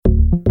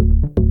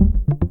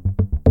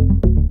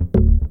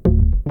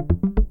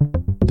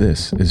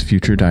This is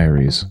Future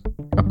Diaries,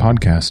 a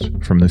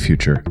podcast from the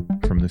future.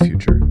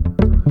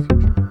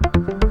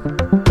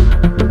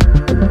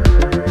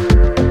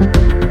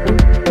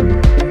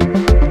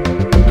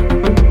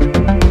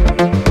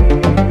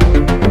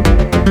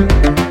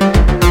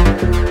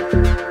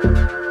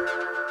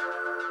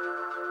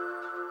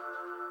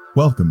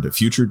 Welcome to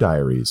Future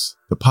Diaries,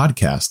 the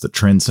podcast that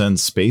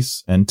transcends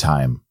space and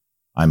time.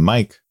 I'm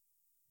Mike.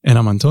 And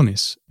I'm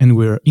Antonis, and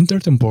we're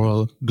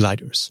intertemporal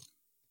gliders.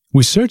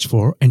 We search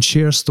for and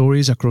share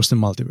stories across the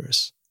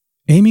multiverse,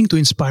 aiming to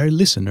inspire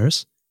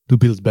listeners to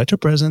build better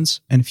presents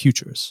and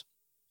futures.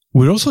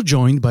 We're also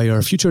joined by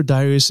our Future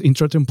Diaries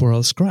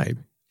intertemporal scribe,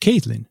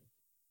 Caitlin.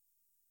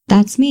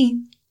 That's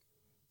me.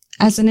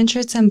 As an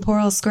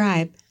intertemporal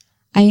scribe,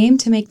 I aim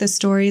to make the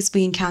stories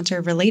we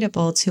encounter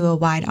relatable to a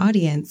wide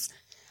audience.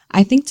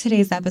 I think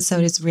today's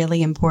episode is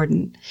really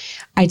important.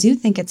 I do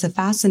think it's a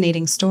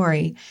fascinating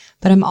story,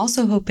 but I'm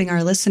also hoping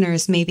our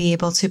listeners may be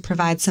able to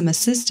provide some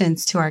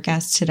assistance to our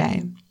guest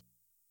today.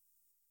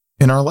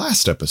 In our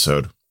last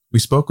episode, we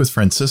spoke with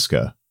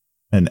Francisca,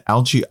 an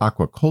algae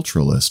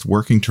aquaculturalist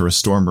working to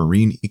restore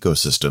marine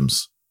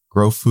ecosystems,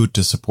 grow food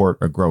to support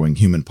a growing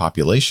human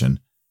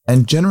population,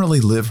 and generally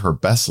live her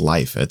best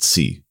life at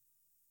sea.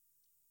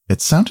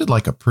 It sounded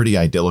like a pretty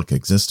idyllic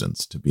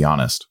existence, to be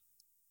honest.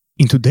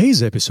 In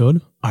today's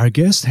episode, our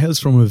guest hails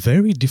from a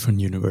very different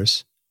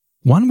universe,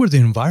 one where the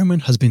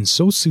environment has been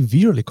so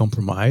severely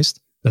compromised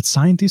that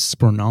scientists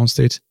pronounced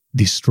it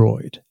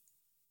destroyed.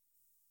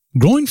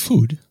 Growing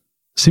food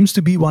seems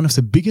to be one of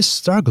the biggest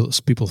struggles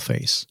people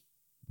face,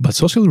 but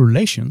social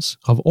relations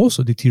have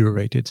also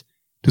deteriorated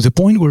to the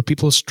point where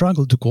people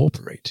struggle to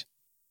cooperate.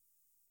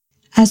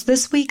 As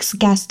this week's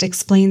guest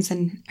explains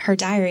in her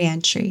diary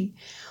entry,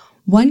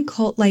 one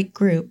cult-like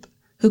group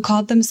who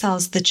called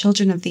themselves the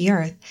Children of the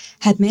Earth,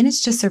 had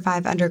managed to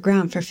survive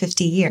underground for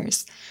 50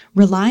 years,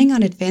 relying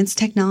on advanced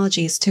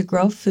technologies to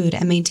grow food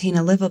and maintain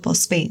a livable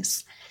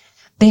space.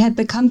 They had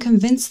become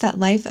convinced that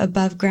life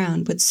above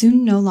ground would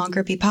soon no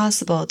longer be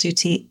possible due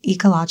to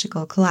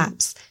ecological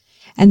collapse,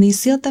 and they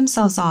sealed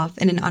themselves off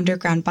in an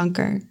underground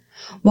bunker.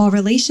 While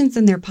relations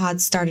in their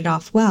pods started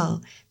off well,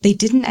 they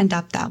didn't end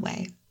up that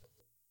way.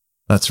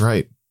 That's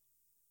right.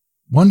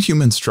 One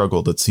human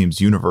struggle that seems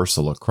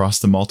universal across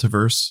the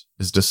multiverse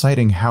is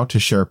deciding how to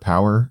share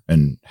power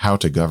and how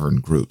to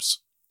govern groups.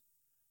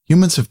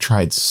 Humans have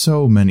tried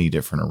so many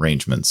different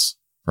arrangements,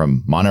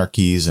 from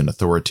monarchies and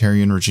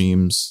authoritarian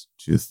regimes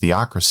to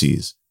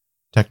theocracies,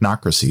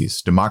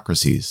 technocracies,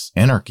 democracies,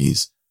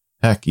 anarchies,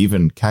 heck,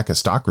 even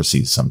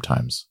kakistocracies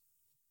sometimes.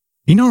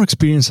 In our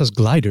experience as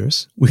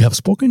gliders, we have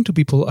spoken to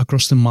people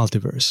across the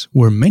multiverse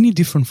where many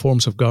different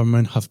forms of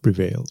government have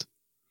prevailed.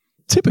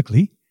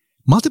 Typically,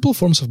 multiple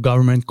forms of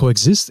government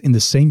coexist in the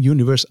same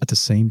universe at the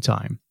same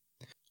time,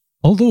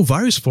 although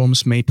various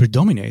forms may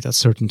predominate at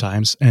certain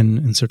times and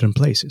in certain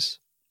places.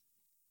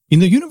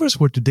 In the universe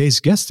where today's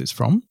guest is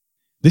from,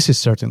 this is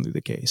certainly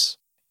the case.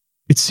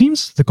 It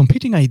seems the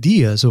competing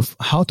ideas of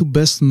how to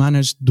best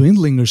manage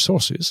dwindling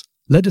resources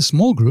led a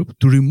small group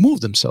to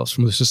remove themselves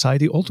from the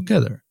society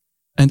altogether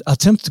and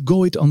attempt to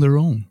go it on their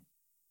own.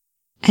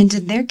 And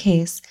in their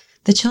case,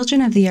 the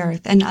Children of the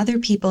Earth and other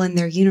people in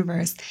their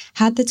universe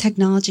had the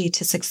technology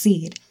to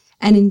succeed,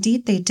 and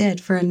indeed they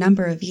did for a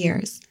number of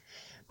years.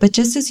 But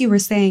just as you were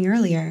saying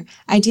earlier,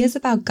 ideas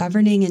about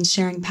governing and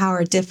sharing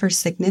power differ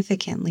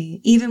significantly,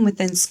 even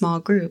within small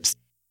groups,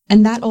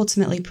 and that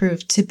ultimately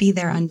proved to be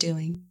their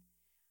undoing.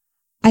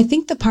 I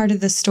think the part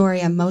of the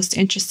story I'm most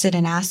interested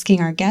in asking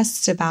our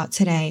guests about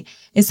today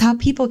is how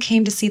people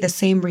came to see the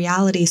same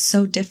reality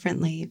so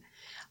differently.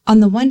 On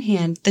the one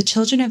hand, the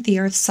Children of the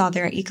Earth saw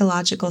their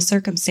ecological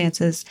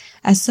circumstances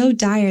as so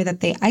dire that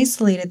they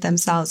isolated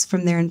themselves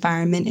from their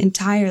environment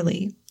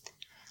entirely.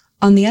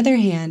 On the other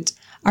hand,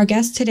 our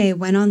guest today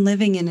went on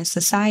living in a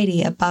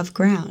society above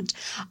ground,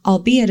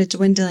 albeit a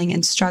dwindling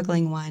and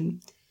struggling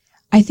one.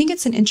 I think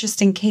it's an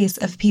interesting case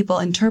of people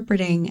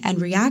interpreting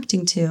and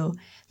reacting to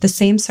the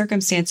same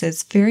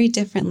circumstances very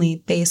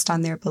differently based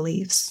on their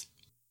beliefs.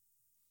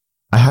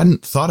 I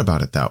hadn't thought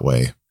about it that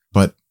way,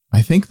 but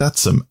I think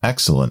that's some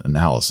excellent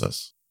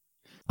analysis.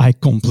 I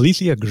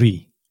completely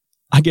agree.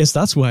 I guess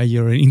that's why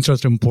you're an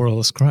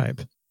intertemporal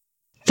scribe.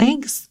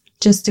 Thanks.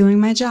 Just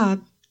doing my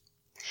job.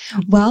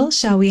 Well,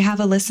 shall we have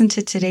a listen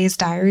to today's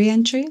diary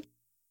entry?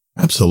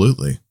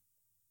 Absolutely.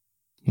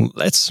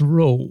 Let's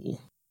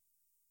roll.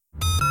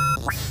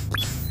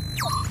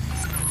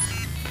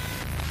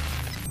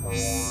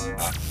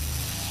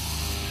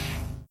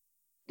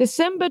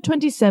 December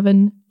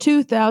 27,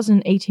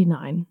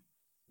 2089.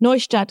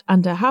 Neustadt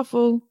an der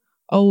Havel,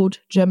 Old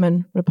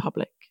German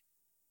Republic.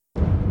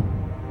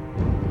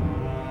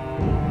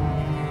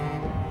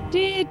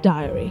 Dear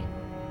Diary,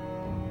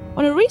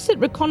 on a recent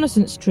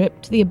reconnaissance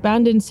trip to the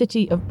abandoned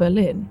city of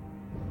Berlin,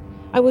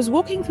 I was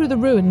walking through the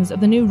ruins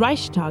of the new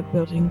Reichstag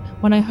building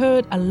when I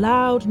heard a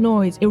loud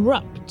noise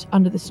erupt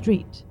under the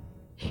street.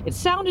 It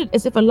sounded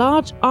as if a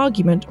large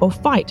argument or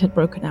fight had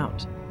broken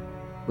out,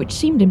 which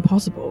seemed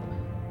impossible.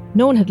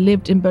 No one had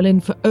lived in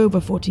Berlin for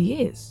over 40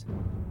 years.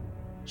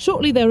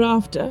 Shortly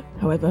thereafter,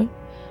 however,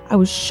 I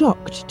was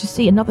shocked to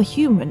see another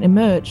human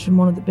emerge from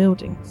one of the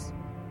buildings.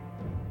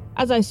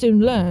 As I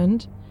soon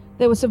learned,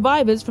 they were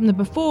survivors from the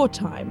before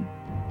time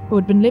who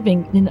had been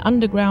living in an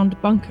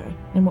underground bunker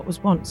in what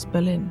was once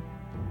Berlin.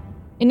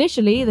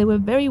 Initially, they were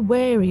very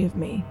wary of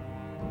me,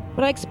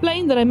 but I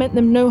explained that I meant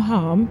them no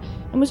harm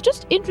and was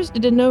just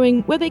interested in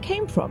knowing where they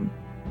came from,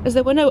 as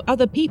there were no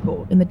other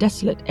people in the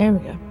desolate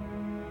area.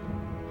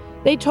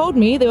 They told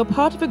me they were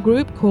part of a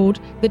group called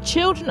the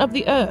Children of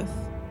the Earth,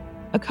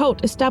 a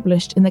cult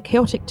established in the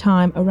chaotic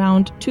time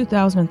around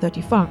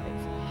 2035,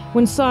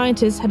 when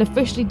scientists had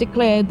officially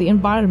declared the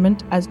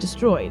environment as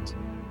destroyed.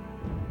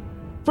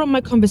 From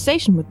my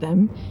conversation with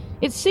them,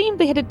 it seemed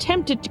they had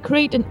attempted to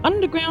create an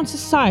underground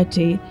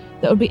society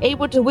that would be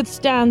able to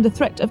withstand the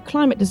threat of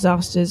climate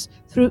disasters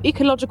through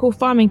ecological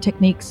farming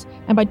techniques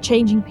and by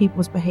changing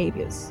people's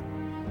behaviors.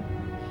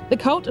 The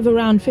cult of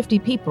around 50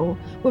 people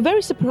were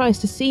very surprised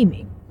to see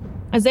me,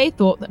 as they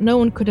thought that no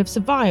one could have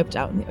survived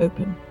out in the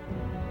open.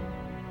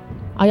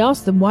 I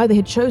asked them why they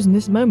had chosen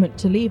this moment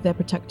to leave their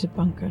protected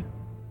bunker.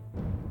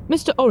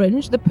 Mr.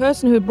 Orange, the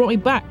person who had brought me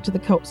back to the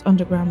cult's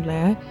underground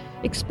lair,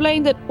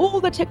 explained that all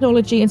their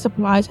technology and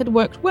supplies had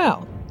worked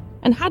well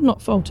and had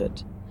not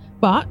faltered,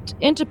 but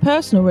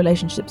interpersonal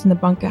relationships in the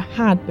bunker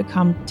had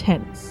become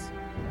tense.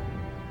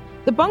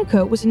 The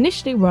bunker was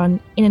initially run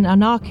in an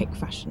anarchic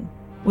fashion,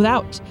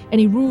 without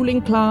any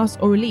ruling class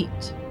or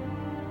elite.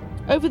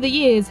 Over the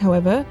years,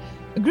 however,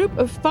 a group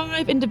of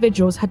 5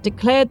 individuals had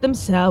declared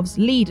themselves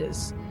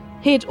leaders,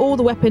 hid all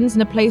the weapons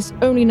in a place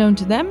only known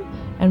to them,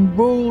 and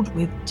ruled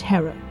with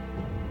terror.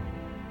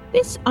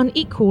 This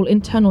unequal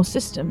internal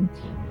system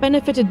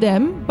benefited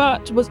them,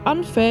 but was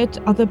unfair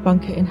to other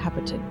bunker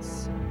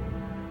inhabitants.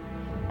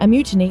 A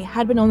mutiny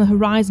had been on the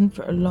horizon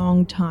for a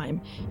long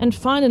time, and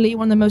finally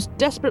one of the most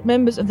desperate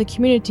members of the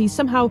community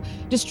somehow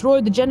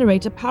destroyed the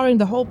generator powering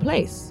the whole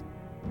place,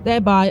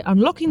 thereby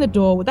unlocking the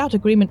door without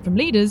agreement from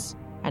leaders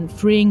and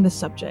freeing the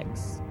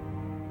subjects.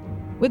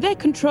 With their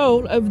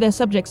control over their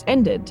subjects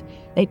ended,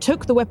 they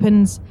took the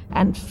weapons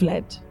and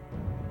fled.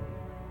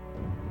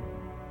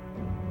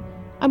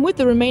 I'm with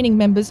the remaining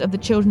members of the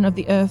Children of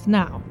the Earth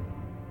now.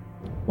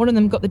 One of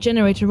them got the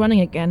generator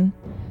running again,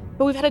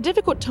 but we've had a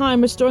difficult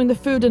time restoring the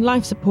food and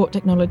life support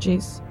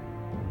technologies.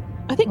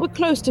 I think we're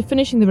close to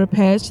finishing the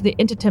repairs to the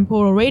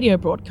intertemporal radio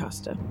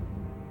broadcaster,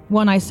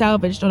 one I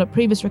salvaged on a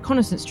previous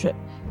reconnaissance trip,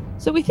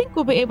 so we think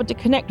we'll be able to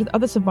connect with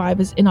other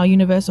survivors in our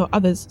universe or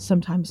others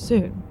sometime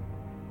soon.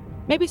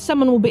 Maybe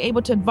someone will be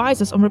able to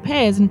advise us on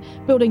repairs and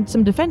building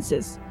some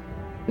defenses,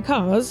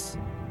 because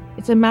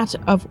it's a matter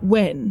of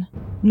when,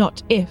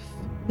 not if,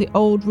 the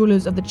old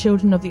rulers of the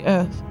Children of the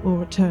Earth will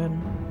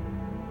return,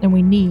 and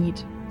we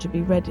need to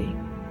be ready.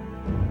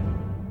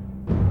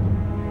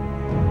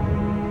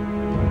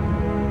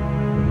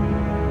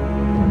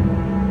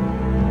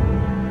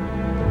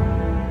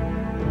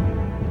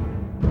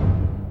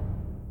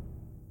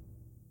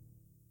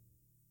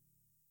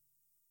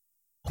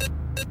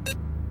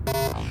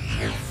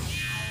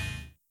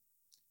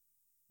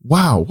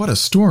 Wow, what a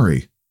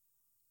story.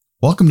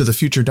 Welcome to the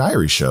Future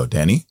Diary Show,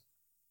 Danny.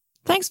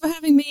 Thanks for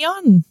having me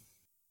on.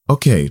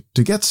 Okay,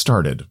 to get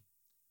started,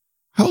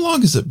 how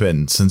long has it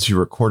been since you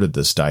recorded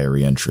this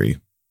diary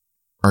entry?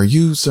 Are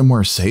you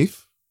somewhere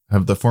safe?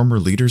 Have the former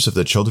leaders of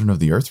the Children of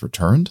the Earth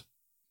returned?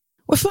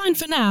 We're fine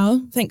for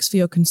now, thanks for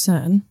your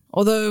concern,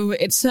 although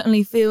it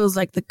certainly feels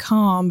like the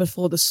calm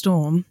before the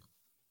storm.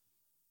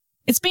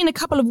 It's been a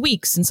couple of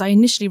weeks since I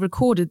initially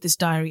recorded this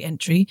diary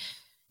entry,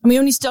 and we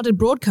only started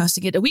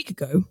broadcasting it a week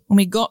ago when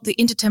we got the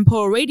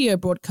intertemporal radio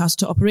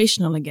broadcaster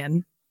operational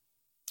again.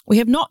 We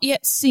have not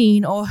yet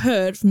seen or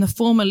heard from the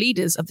former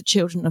leaders of the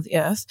Children of the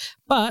Earth,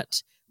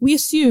 but we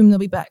assume they'll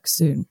be back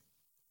soon.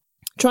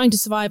 Trying to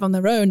survive on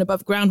their own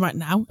above ground right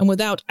now and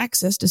without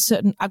access to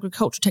certain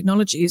agricultural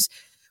technologies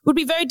would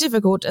be very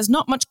difficult, as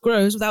not much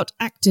grows without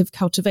active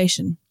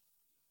cultivation.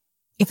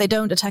 If they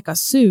don't attack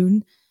us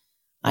soon,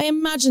 I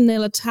imagine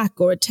they'll attack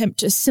or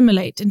attempt to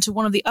assimilate into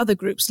one of the other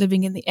groups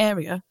living in the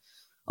area,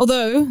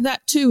 although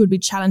that too would be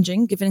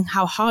challenging given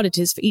how hard it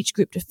is for each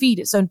group to feed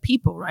its own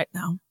people right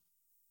now.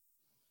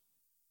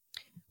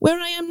 Where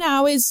I am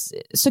now is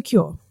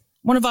secure.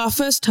 One of our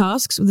first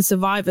tasks with the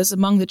survivors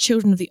among the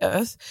Children of the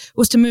Earth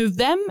was to move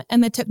them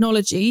and their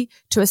technology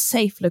to a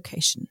safe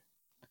location.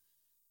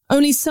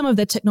 Only some of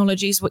their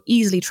technologies were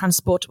easily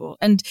transportable,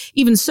 and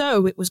even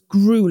so, it was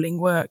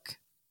grueling work.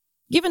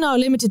 Given our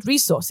limited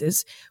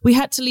resources, we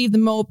had to leave the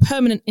more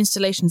permanent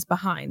installations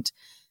behind,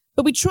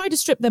 but we tried to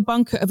strip their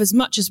bunker of as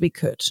much as we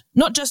could,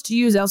 not just to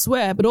use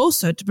elsewhere, but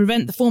also to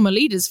prevent the former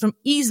leaders from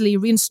easily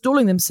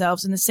reinstalling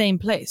themselves in the same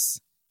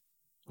place.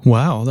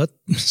 Wow, that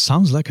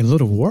sounds like a lot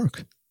of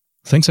work.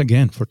 Thanks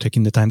again for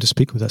taking the time to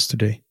speak with us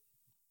today.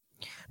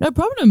 No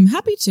problem,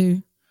 happy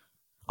to.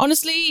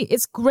 Honestly,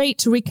 it's great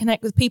to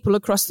reconnect with people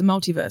across the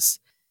multiverse.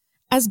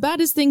 As bad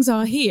as things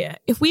are here,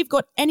 if we've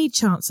got any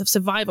chance of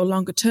survival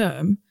longer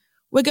term,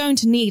 we're going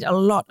to need a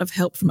lot of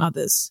help from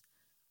others.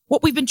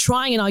 What we've been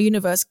trying in our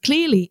universe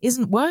clearly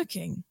isn't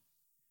working.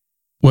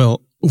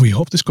 Well, we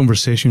hope this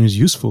conversation is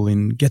useful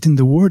in getting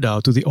the word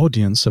out to the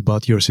audience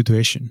about your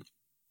situation.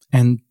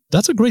 And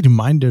that's a great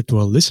reminder to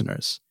our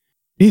listeners.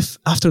 If,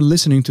 after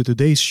listening to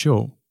today's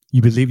show,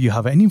 you believe you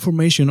have any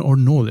information or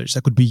knowledge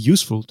that could be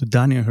useful to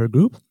Dani and her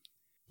group,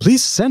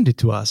 please send it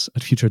to us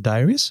at Future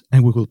Diaries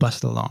and we will pass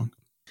it along.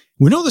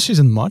 We know this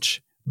isn't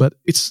much, but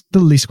it's the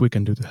least we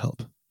can do to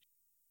help.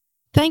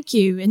 Thank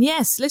you. And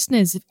yes,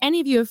 listeners, if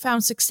any of you have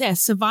found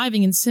success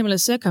surviving in similar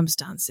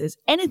circumstances,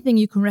 anything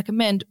you can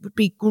recommend would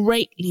be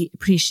greatly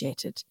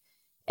appreciated.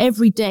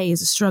 Every day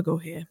is a struggle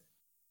here.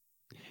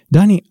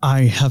 Dani,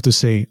 I have to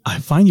say, I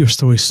find your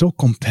story so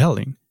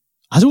compelling.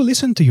 As we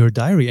listened to your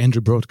diary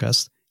entry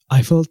broadcast,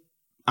 I felt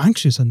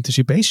anxious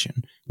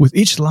anticipation with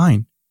each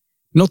line,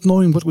 not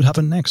knowing what would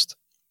happen next.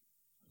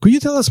 Could you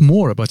tell us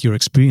more about your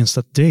experience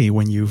that day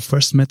when you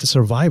first met the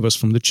survivors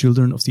from the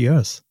Children of the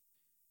Earth?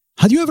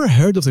 Had you ever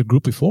heard of the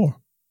group before?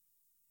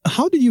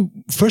 How did you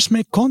first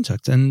make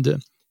contact,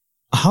 and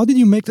how did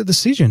you make the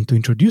decision to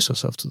introduce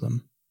yourself to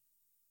them?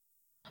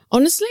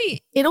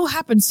 Honestly, it all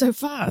happened so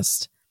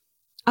fast.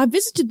 I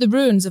visited the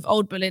ruins of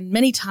Old Berlin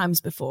many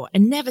times before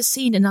and never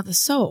seen another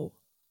soul.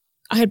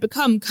 I had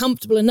become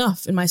comfortable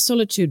enough in my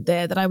solitude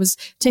there that I was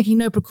taking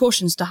no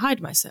precautions to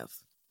hide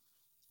myself.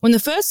 When the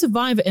first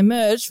survivor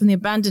emerged from the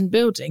abandoned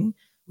building,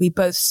 we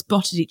both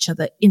spotted each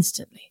other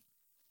instantly.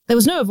 There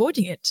was no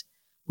avoiding it.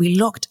 We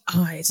locked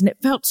eyes, and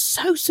it felt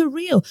so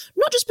surreal,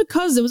 not just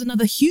because there was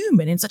another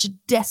human in such a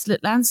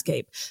desolate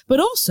landscape, but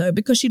also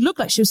because she looked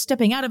like she was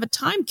stepping out of a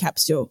time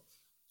capsule.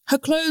 Her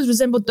clothes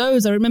resembled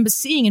those I remember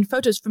seeing in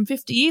photos from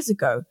 50 years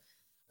ago,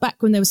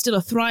 back when there was still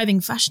a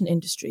thriving fashion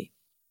industry.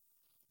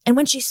 And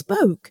when she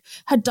spoke,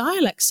 her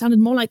dialect sounded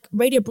more like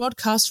radio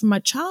broadcasts from my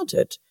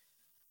childhood.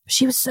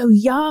 She was so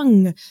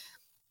young.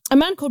 A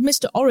man called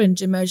Mr.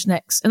 Orange emerged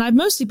next, and I've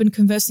mostly been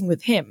conversing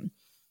with him.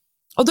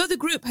 Although the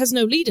group has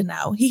no leader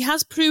now, he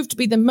has proved to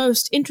be the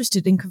most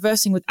interested in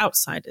conversing with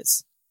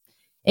outsiders.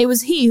 It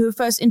was he who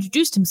first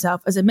introduced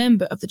himself as a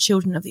member of the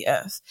Children of the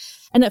Earth,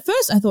 and at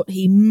first I thought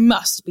he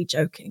must be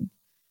joking.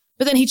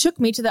 But then he took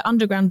me to their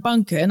underground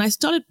bunker, and I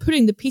started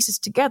putting the pieces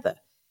together.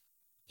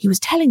 He was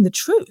telling the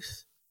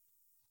truth.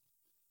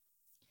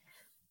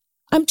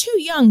 I'm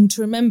too young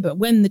to remember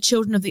when the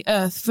Children of the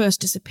Earth first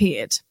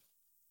disappeared.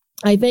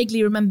 I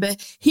vaguely remember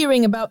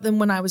hearing about them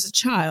when I was a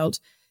child,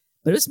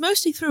 but it was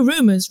mostly through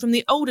rumours from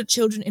the older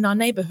children in our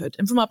neighbourhood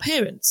and from our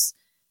parents.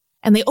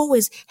 And they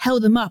always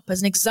held them up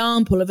as an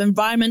example of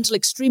environmental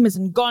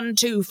extremism gone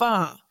too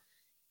far.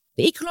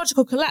 The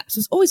ecological collapse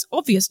was always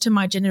obvious to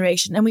my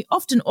generation, and we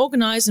often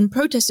organised and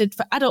protested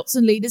for adults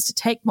and leaders to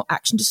take more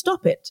action to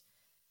stop it.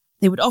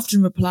 They would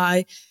often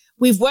reply,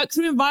 "We've worked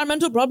through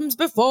environmental problems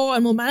before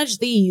and we'll manage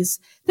these.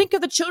 Think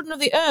of the Children of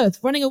the Earth.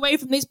 Running away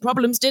from these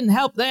problems didn't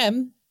help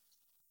them."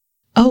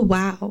 Oh,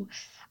 wow.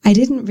 I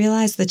didn't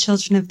realize the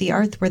Children of the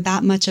Earth were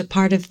that much a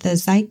part of the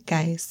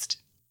zeitgeist.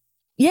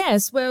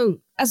 Yes, well,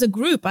 as a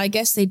group, I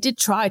guess they did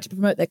try to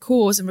promote their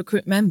cause and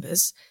recruit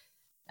members,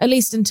 at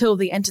least until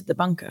they entered the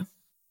bunker.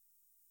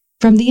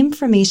 From the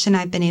information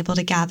I've been able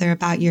to gather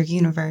about your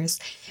universe,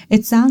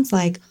 it sounds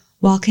like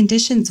while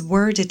conditions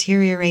were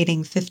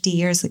deteriorating 50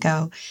 years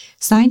ago,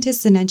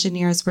 scientists and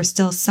engineers were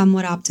still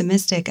somewhat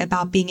optimistic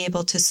about being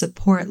able to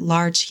support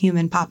large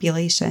human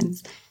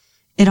populations.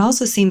 It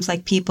also seems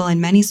like people in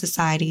many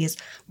societies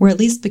were at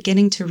least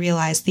beginning to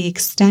realize the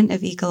extent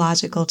of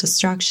ecological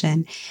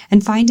destruction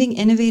and finding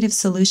innovative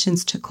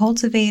solutions to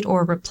cultivate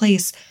or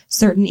replace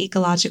certain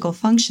ecological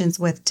functions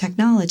with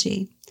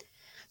technology.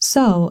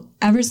 So,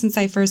 ever since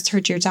I first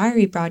heard your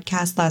diary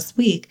broadcast last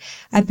week,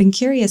 I've been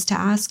curious to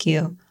ask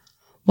you,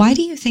 why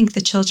do you think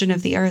the Children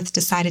of the Earth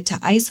decided to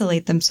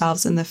isolate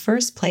themselves in the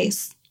first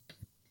place?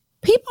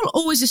 People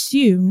always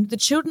assumed the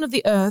Children of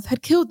the Earth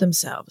had killed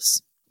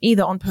themselves,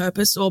 either on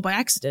purpose or by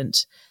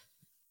accident.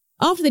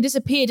 After they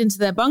disappeared into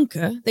their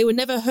bunker, they were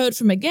never heard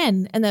from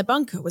again, and their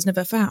bunker was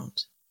never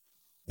found.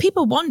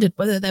 People wondered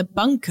whether their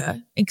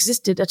bunker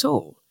existed at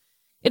all.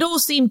 It all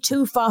seemed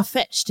too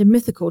far-fetched and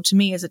mythical to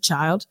me as a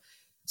child,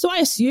 so I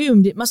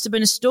assumed it must have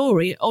been a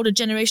story older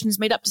generations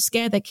made up to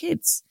scare their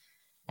kids.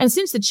 And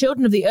since the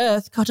Children of the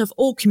Earth cut off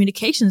all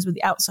communications with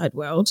the outside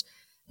world,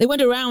 they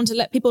went around to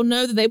let people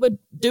know that they were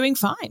doing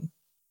fine.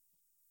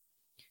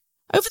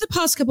 Over the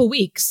past couple of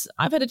weeks,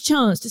 I've had a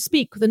chance to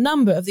speak with a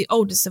number of the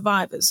oldest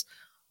survivors,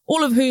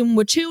 all of whom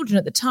were children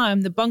at the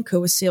time the bunker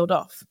was sealed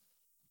off.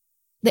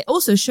 They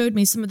also showed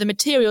me some of the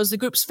materials the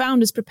group's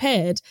founders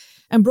prepared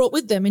and brought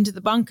with them into the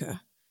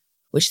bunker,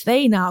 which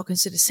they now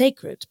consider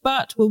sacred,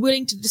 but were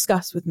willing to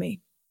discuss with me.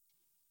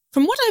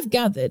 From what I've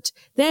gathered,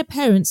 their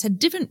parents had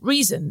different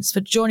reasons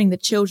for joining the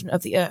Children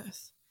of the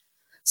Earth.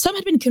 Some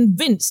had been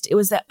convinced it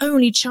was their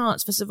only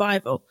chance for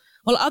survival,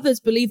 while others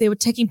believed they were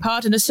taking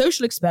part in a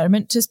social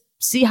experiment to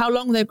see how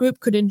long their group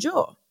could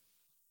endure.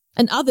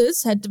 And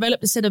others had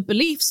developed a set of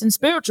beliefs and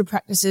spiritual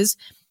practices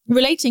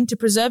relating to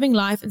preserving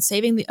life and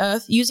saving the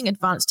Earth using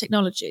advanced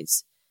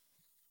technologies.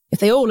 If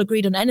they all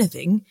agreed on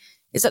anything,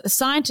 it's that the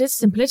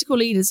scientists and political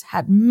leaders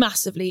had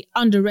massively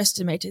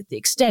underestimated the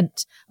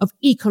extent of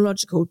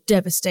ecological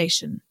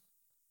devastation.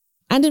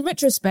 And in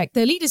retrospect,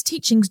 their leaders'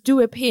 teachings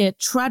do appear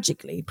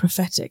tragically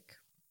prophetic.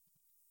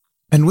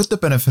 And with the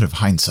benefit of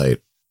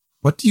hindsight,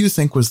 What do you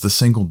think was the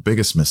single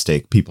biggest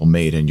mistake people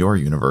made in your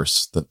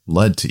universe that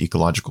led to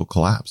ecological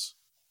collapse?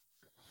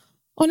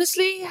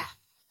 Honestly,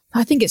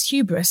 I think it's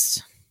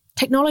hubris.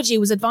 Technology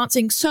was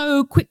advancing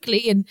so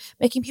quickly and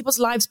making people's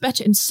lives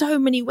better in so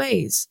many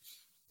ways.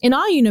 In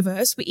our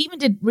universe, we even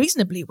did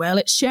reasonably well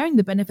at sharing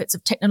the benefits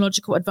of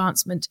technological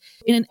advancement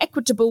in an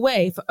equitable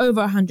way for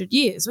over 100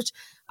 years, which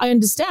I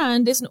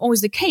understand isn't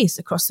always the case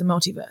across the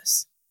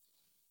multiverse.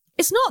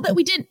 It's not that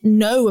we didn't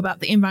know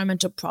about the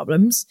environmental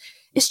problems.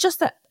 It's just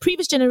that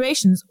previous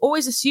generations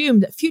always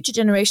assumed that future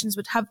generations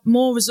would have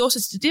more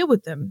resources to deal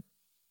with them.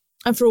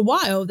 And for a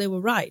while, they were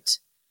right.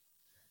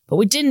 But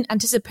we didn't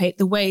anticipate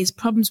the ways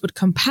problems would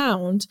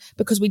compound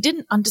because we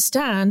didn't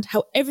understand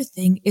how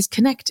everything is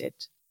connected.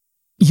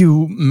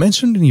 You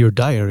mentioned in your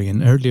diary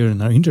and earlier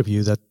in our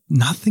interview that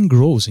nothing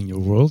grows in your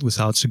world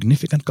without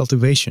significant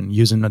cultivation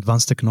using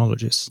advanced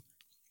technologies.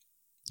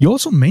 You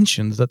also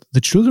mentioned that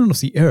the children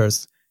of the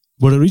Earth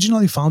were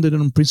originally founded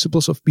on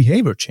principles of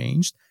behavior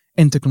change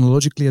and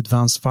technologically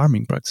advanced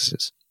farming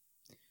practices.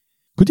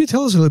 Could you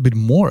tell us a little bit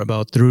more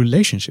about the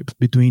relationship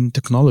between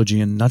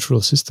technology and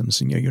natural systems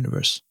in your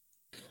universe?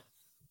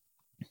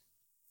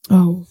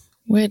 Oh,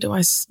 where do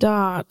I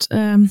start?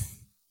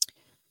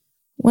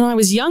 When I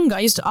was young, I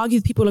used to argue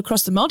with people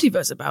across the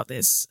multiverse about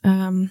this.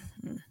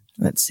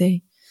 Let's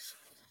see.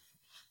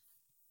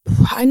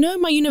 I know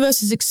my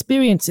universe's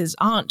experiences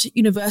aren't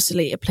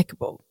universally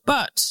applicable,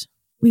 but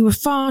we were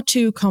far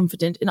too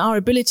confident in our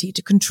ability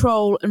to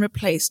control and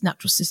replace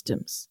natural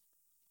systems.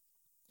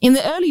 In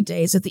the early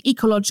days of the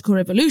ecological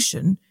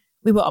revolution,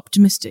 we were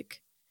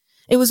optimistic.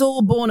 It was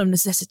all born of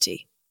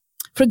necessity.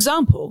 For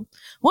example,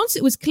 once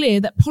it was clear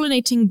that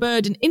pollinating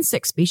bird and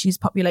insect species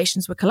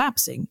populations were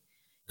collapsing,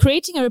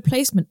 creating a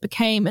replacement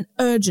became an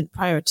urgent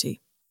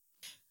priority.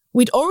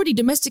 We'd already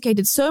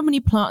domesticated so many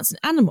plants and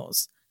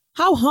animals.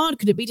 How hard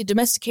could it be to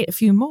domesticate a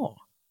few more?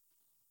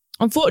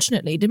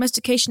 Unfortunately,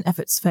 domestication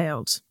efforts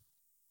failed.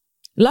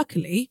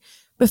 Luckily,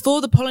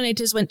 before the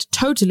pollinators went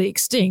totally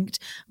extinct,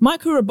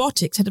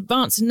 microrobotics had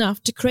advanced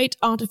enough to create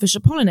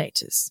artificial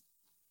pollinators.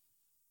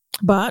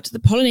 But the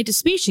pollinator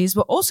species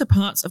were also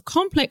parts of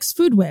complex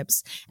food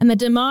webs, and their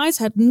demise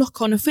had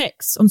knock-on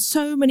effects on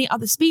so many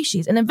other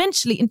species, and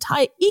eventually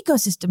entire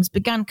ecosystems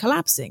began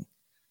collapsing.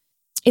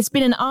 It's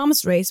been an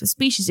arms race with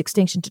species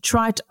extinction to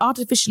try to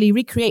artificially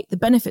recreate the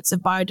benefits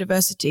of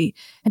biodiversity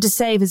and to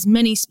save as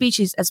many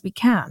species as we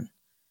can.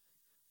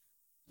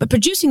 But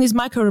producing these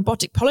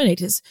micro-robotic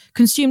pollinators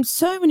consumed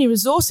so many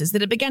resources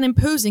that it began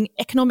imposing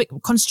economic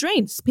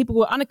constraints people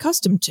were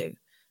unaccustomed to.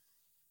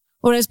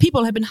 Whereas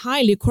people had been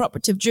highly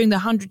cooperative during the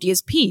 100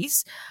 Years'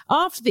 Peace,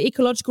 after the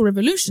ecological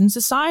revolution,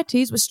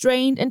 societies were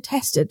strained and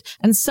tested,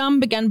 and some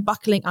began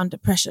buckling under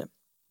pressure.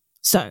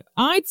 So,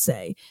 I'd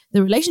say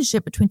the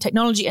relationship between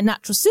technology and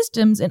natural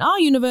systems in our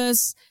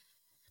universe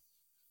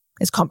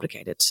is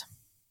complicated.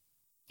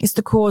 It's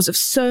the cause of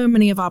so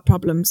many of our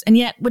problems, and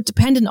yet we're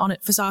dependent on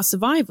it for our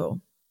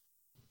survival.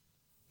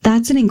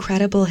 That's an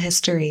incredible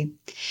history.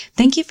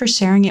 Thank you for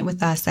sharing it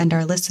with us and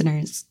our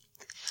listeners.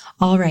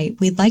 All right,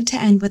 we'd like to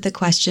end with a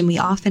question we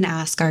often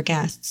ask our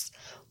guests.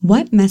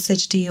 What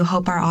message do you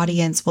hope our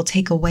audience will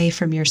take away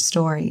from your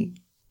story?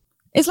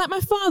 It's like my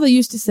father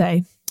used to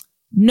say,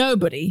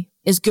 nobody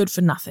is good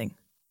for nothing.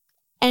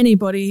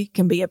 Anybody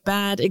can be a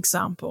bad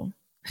example.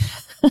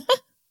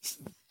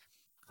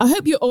 I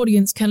hope your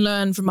audience can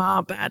learn from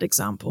our bad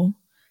example.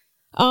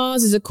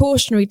 Ours is a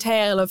cautionary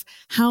tale of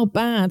how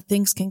bad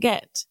things can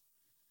get.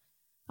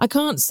 I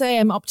can't say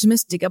I'm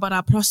optimistic about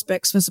our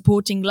prospects for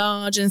supporting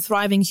large and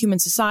thriving human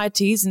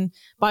societies and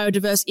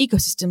biodiverse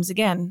ecosystems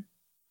again.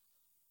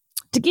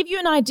 To give you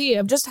an idea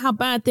of just how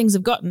bad things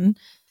have gotten,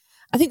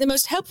 I think the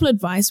most helpful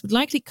advice would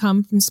likely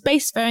come from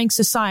spacefaring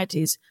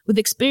societies with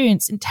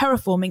experience in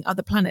terraforming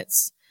other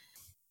planets.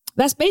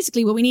 That's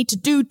basically what we need to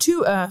do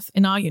to Earth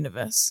in our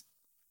universe.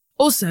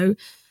 Also,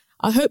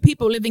 I hope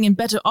people living in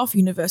better off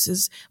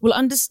universes will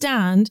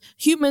understand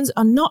humans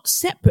are not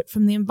separate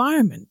from the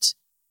environment.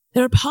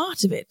 They're a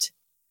part of it.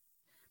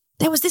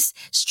 There was this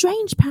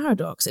strange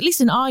paradox, at least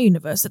in our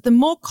universe, that the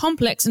more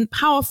complex and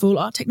powerful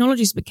our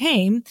technologies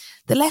became,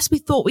 the less we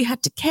thought we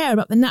had to care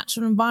about the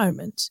natural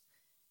environment.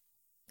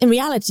 In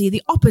reality,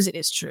 the opposite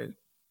is true.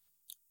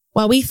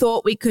 While we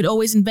thought we could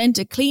always invent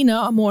a cleaner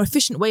or more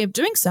efficient way of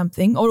doing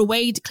something, or a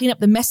way to clean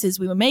up the messes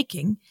we were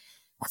making,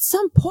 at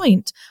some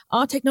point,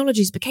 our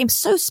technologies became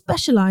so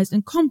specialized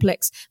and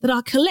complex that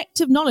our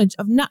collective knowledge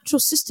of natural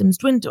systems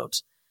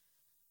dwindled.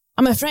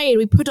 I'm afraid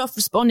we put off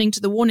responding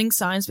to the warning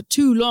signs for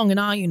too long in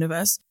our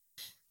universe.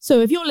 So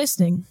if you're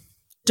listening,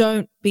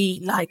 don't be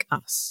like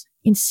us.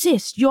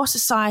 Insist your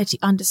society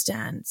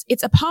understands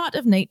it's a part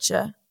of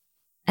nature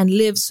and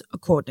lives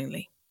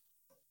accordingly.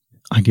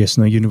 I guess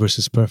no universe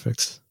is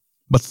perfect.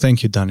 But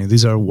thank you, Dani.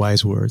 These are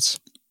wise words.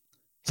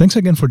 Thanks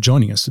again for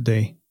joining us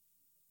today.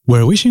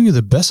 We're wishing you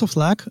the best of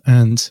luck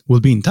and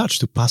we'll be in touch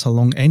to pass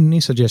along any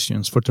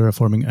suggestions for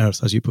terraforming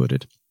Earth, as you put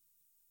it.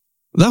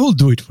 That will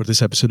do it for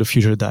this episode of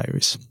Future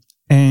Diaries.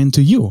 And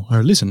to you,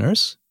 our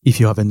listeners, if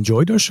you have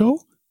enjoyed our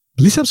show,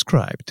 please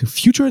subscribe to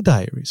Future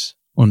Diaries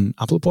on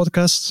Apple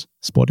Podcasts,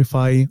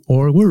 Spotify,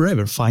 or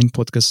wherever fine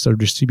podcasts are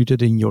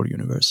distributed in your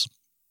universe.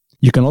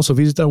 You can also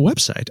visit our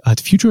website at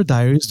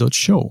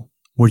futurediaries.show,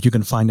 where you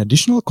can find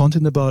additional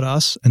content about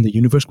us and the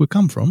universe we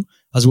come from,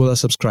 as well as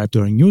subscribe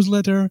to our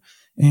newsletter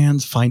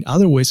and find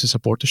other ways to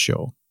support the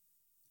show.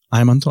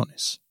 I'm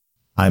Antonis.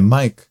 I'm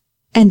Mike.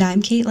 And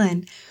I'm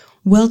Caitlin.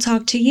 We'll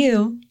talk to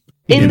you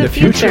in the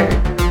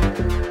future.